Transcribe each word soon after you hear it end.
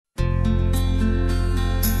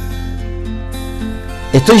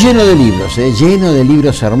Estoy lleno de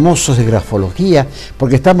libros hermosos de grafología,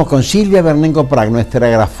 porque estamos con Silvia Vernengo Prack, nuestra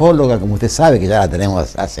grafóloga, como usted sabe, que ya la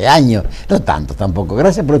tenemos hace años, no tanto tampoco.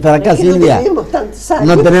 Gracias por estar acá, Silvia. No tenemos tantos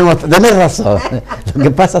años. No tenemos, tenés razón. Lo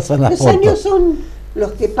que pasa son las fotos. Los años son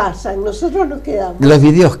los que pasan, nosotros nos quedamos. Los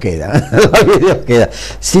videos quedan, los videos quedan.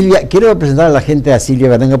 Silvia, quiero presentar a la gente a Silvia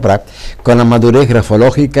Vernengo Prack con la madurez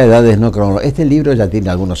grafológica, edades no cronológicas. Este libro ya tiene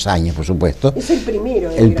algunos años, por supuesto. Es el primero.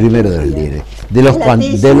 El primero de los libros. ¿De los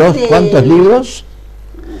cuántos libros?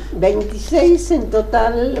 26 en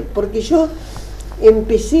total, porque yo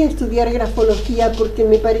empecé a estudiar grafología porque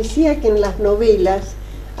me parecía que en las novelas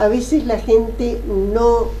a veces la gente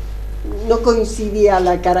no coincidía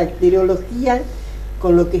la caracterología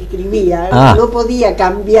con lo que escribía, no podía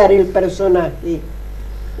cambiar el personaje.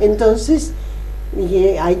 Entonces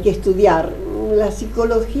dije, hay que estudiar la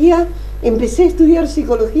psicología. Empecé a estudiar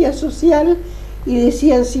psicología social y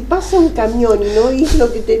decían, si pasa un camión y no oís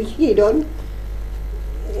lo que te dijeron,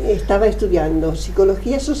 estaba estudiando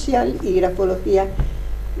psicología social y grafología,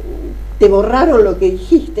 te borraron lo que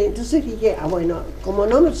dijiste. Entonces dije, bueno, como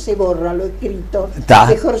no se borra lo escrito,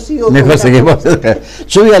 mejor sigo con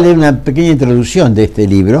Yo voy a leer una pequeña introducción de este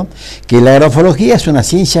libro, que la grafología es una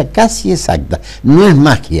ciencia casi exacta, no es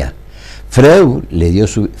magia. Freud,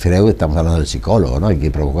 estamos hablando del psicólogo, ¿no? El que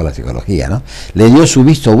provocó la psicología, ¿no? Le dio su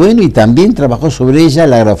visto bueno y también trabajó sobre ella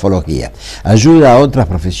la grafología. Ayuda a otras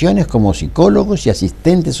profesiones como psicólogos y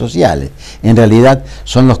asistentes sociales. En realidad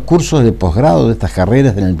son los cursos de posgrado de estas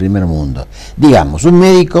carreras en el primer mundo. Digamos, un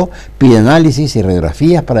médico pide análisis y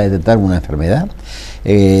radiografías para detectar una enfermedad,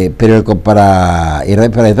 pero para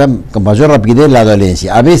detectar con mayor rapidez la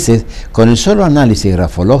dolencia. A veces, con el solo análisis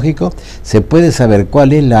grafológico, se puede saber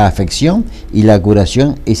cuál es la afección y la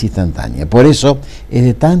curación es instantánea. Por eso es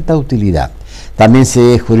de tanta utilidad. También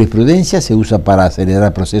jurisprudencia se usa para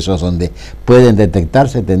acelerar procesos donde pueden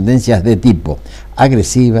detectarse tendencias de tipo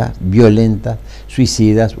agresiva, violenta,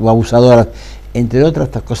 suicidas o abusadoras, entre otras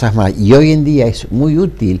cosas más. Y hoy en día es muy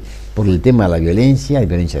útil por el tema de la violencia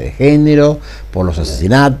de género, por los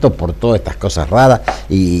asesinatos, por todas estas cosas raras.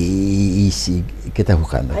 ¿Qué estás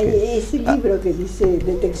buscando? Ese libro que dice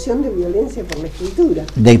detección de violencia por la escritura.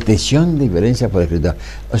 Detección de violencia por la escritura.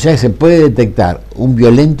 O sea, que se puede detectar un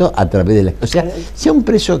violento a través de la... O sea, sea un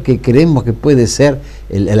preso que creemos que puede ser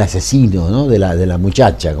el asesino, ¿no? de la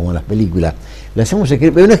muchacha, como en las películas. Le hacemos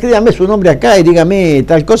escribir, pero no escríbame su nombre acá y dígame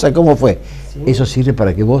tal cosa, ¿cómo fue? Sí. Eso sirve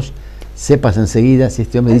para que vos sepas enseguida si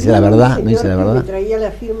este hombre dice la verdad, no dice la verdad. Me traía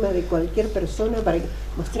la firma de cualquier persona para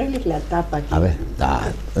mostrarles la tapa. A ver,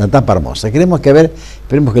 la tapa hermosa. Esperemos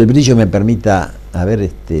que el brillo me permita,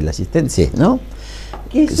 la asistencia, ¿no?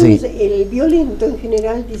 Que eso sí. El violento en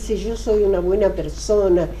general dice, yo soy una buena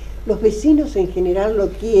persona, los vecinos en general lo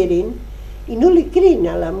quieren y no le creen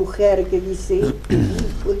a la mujer que dice, hijo,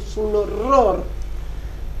 es un horror,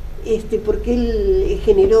 porque él es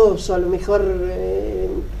generoso, a lo mejor...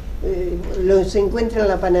 se encuentra en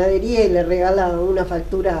la panadería y le regala una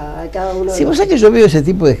factura a cada uno. Sí, vos sabés que yo veo ese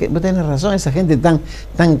tipo de gente, vos tenés razón, esa gente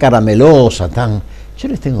tan caramelosa, yo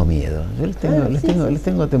les tengo miedo, les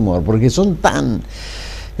tengo temor, porque son tan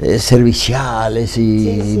serviciales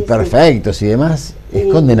y perfectos y demás,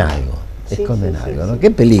 esconden algo. ¿No?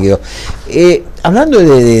 Qué peligro. Hablando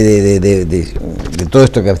de todo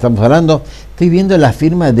esto que estamos hablando, estoy viendo la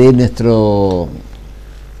firma de nuestro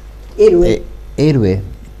héroe.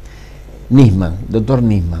 Nisman, doctor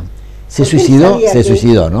Nisman. ¿Se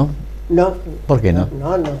suicidó, ¿no? No. ¿Por qué no?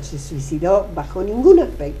 No se suicidó bajo ningún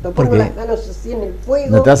aspecto. Pongo las manos así en el fuego.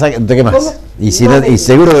 No te quemas. Y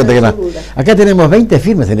seguro que te quemas. Acá tenemos 20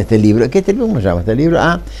 firmas en este libro. ¿Cómo se llama este libro?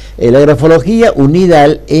 La grafología unida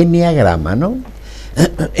al enneagrama, ¿no?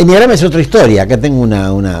 Enneagrama es otra historia. Acá tengo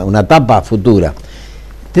una tapa futura.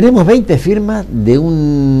 Tenemos 20 firmas de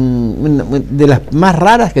las más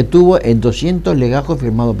raras que tuvo en 200 legajos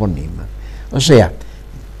firmados por Nisman. O sea,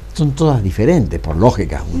 son todas diferentes, por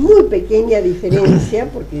lógica. Muy pequeña diferencia,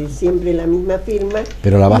 porque siempre la misma firma.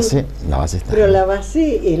 Pero la base está. Pero la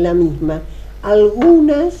base es la misma.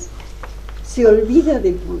 Algunas se olvida,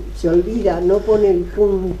 no pone el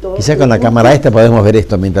punto. Quizá con la cámara podemos ver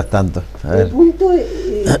esto mientras tanto. A ver. El punto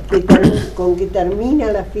con que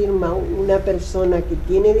termina la firma una persona que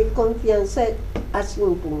tiene desconfianza hace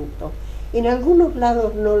un punto. En algunos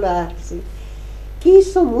lados no la hace. Que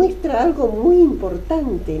eso muestra algo muy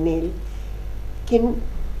importante en él, que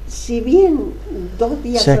si bien 2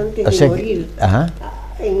 días antes de morir,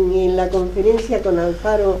 en la conferencia con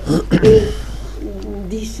Alfaro, él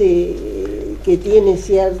dice que tiene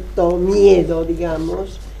cierto miedo,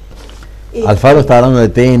 digamos. Alfaro estaba hablando de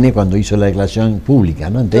TN cuando hizo la declaración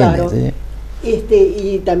pública, ¿no? En TN, claro. ¿sí?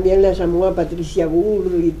 Y también la llamó a Patricia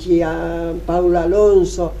Bullrich y a Paula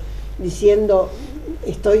Alonso, diciendo,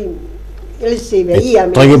 él se veía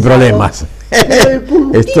estoy en problemas. Pero el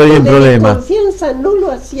puntito Estoy en de problemas. confianza no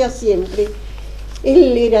lo hacía siempre.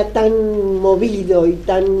 Él era tan movido y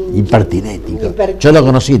tan impertinético. Yo lo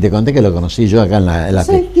conocí, te conté que lo conocí yo acá en la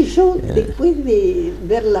 ¿Sabes que yo, después de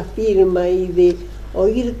ver la firma y de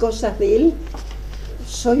oír cosas de él,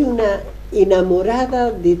 soy una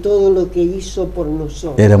enamorada de todo lo que hizo por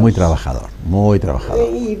nosotros? Era muy trabajador, muy trabajador.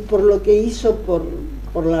 Y por lo que hizo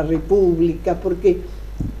por la República, porque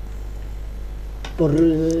por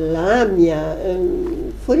la AMIA,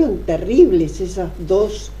 fueron terribles esos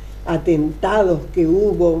 2 atentados que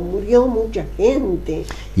hubo, murió mucha gente.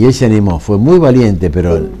 Y él se animó, fue muy valiente,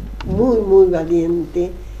 pero... Fue muy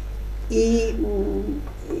valiente. Y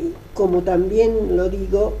como también lo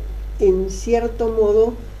digo, en cierto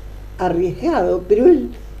modo arriesgado, pero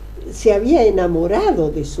él se había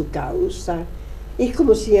enamorado de su causa. Es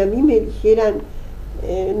como si a mí me dijeran,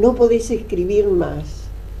 no podés escribir más.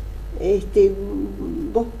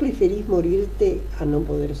 Vos preferís morirte a no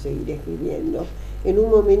poder seguir escribiendo. En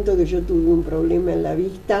un momento que yo tuve un problema en la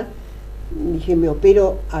vista, dije, me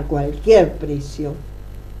opero a cualquier precio,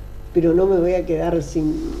 pero no me voy a quedar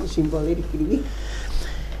sin poder escribir.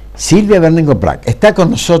 Silvia Vernengo Prack está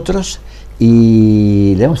con nosotros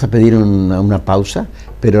y le vamos a pedir una pausa,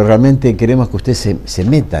 pero realmente queremos que usted se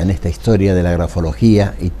meta en esta historia de la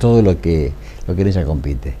grafología y todo lo que en ella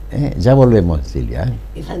compite. Ya volvemos, Silvia.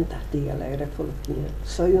 Es fantástica la grafología,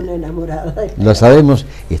 soy una enamorada. Lo sabemos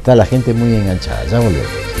y está la gente muy enganchada. Ya volvemos.